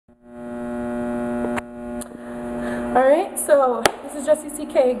Alright, so this is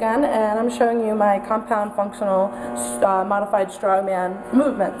JESSEy again, and I'm showing you my compound functional modified strongman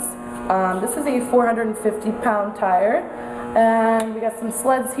movements. This is a 450-pound tire, and we got some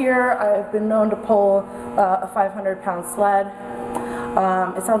sleds here. I've been known to pull a 500-pound sled.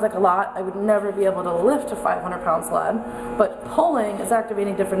 It sounds like a lot. I would never be able to lift a 500-pound sled, but pulling is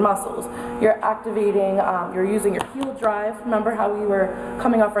activating different muscles. You're activating, you're using your heel drive. Remember how we were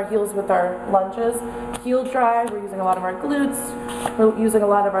coming off our heels with our lunges? Heel drive, we're using a lot of our glutes, we're using a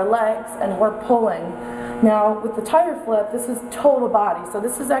lot of our legs, and we're pulling. Now, with the tire flip, this is total body. So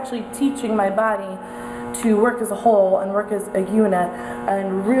this is actually teaching my body to work as a whole and work as a unit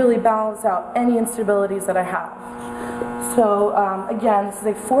and really balance out any instabilities that I have. So again, this is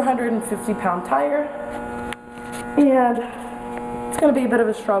a 450-pound tire, and it's going to be a bit of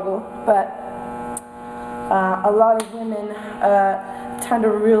a struggle, but a lot of women tend to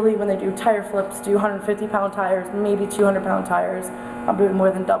really, when they do tire flips, do 150-pound tires, maybe 200-pound tires, a bit more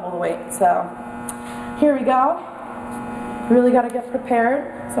than double the weight. So here we go. Really got to get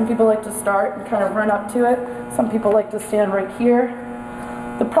prepared. Some people like to start and kind of run up to it. Some people like to stand right here.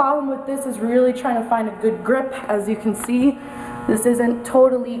 The problem with this is really trying to find a good grip. As you can see, this isn't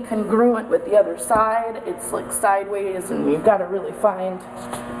totally congruent with the other side. It's like sideways, and you've got to really find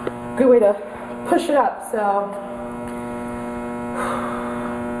a good way to push it up. So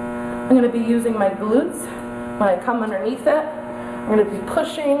I'm going to be using my glutes when I come underneath it. I'm going to be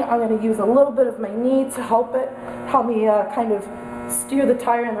pushing. I'm going to use a little bit of my knee to help me kind of steer the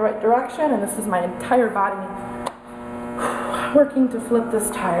tire in the right direction, and this is my entire body working to flip this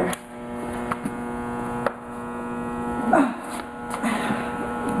tire.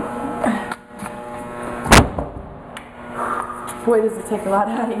 Boy, does it take a lot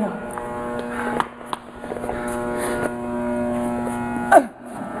out of you.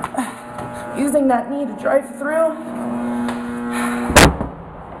 Using that knee to drive through.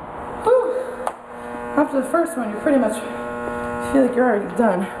 Whew. After the first one, you pretty much feel like you're already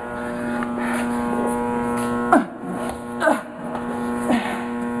done.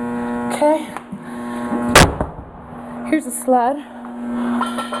 Okay, here's a sled.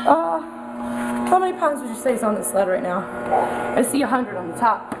 How many pounds would you say is on this sled right now? I see 100 on the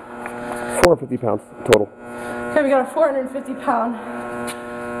top. 450 pounds total. Okay, we got a 450-pound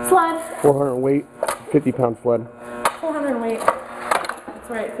sled. 400 weight, 50-pound sled. 400 weight. That's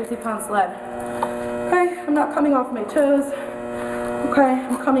right, 50-pound sled. Okay, I'm not coming off my toes. Okay,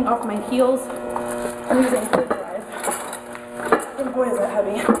 I'm coming off my heels. I'm using sled drive. And boy, is that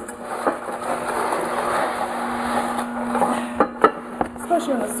heavy.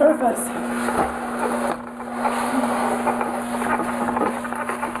 Especially on the surface.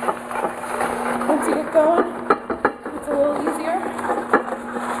 Once you get going, it's a little easier.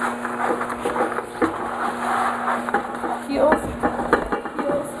 Heels,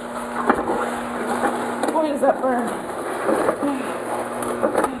 heels. Boy, does that burn.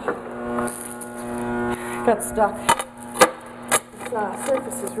 Got stuck. This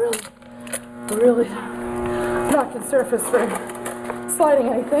surface is really not good surface for sliding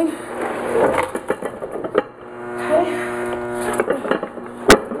anything. Okay.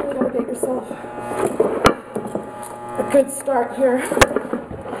 Really gotta get yourself a good start here.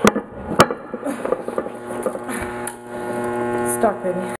 Stuck, baby.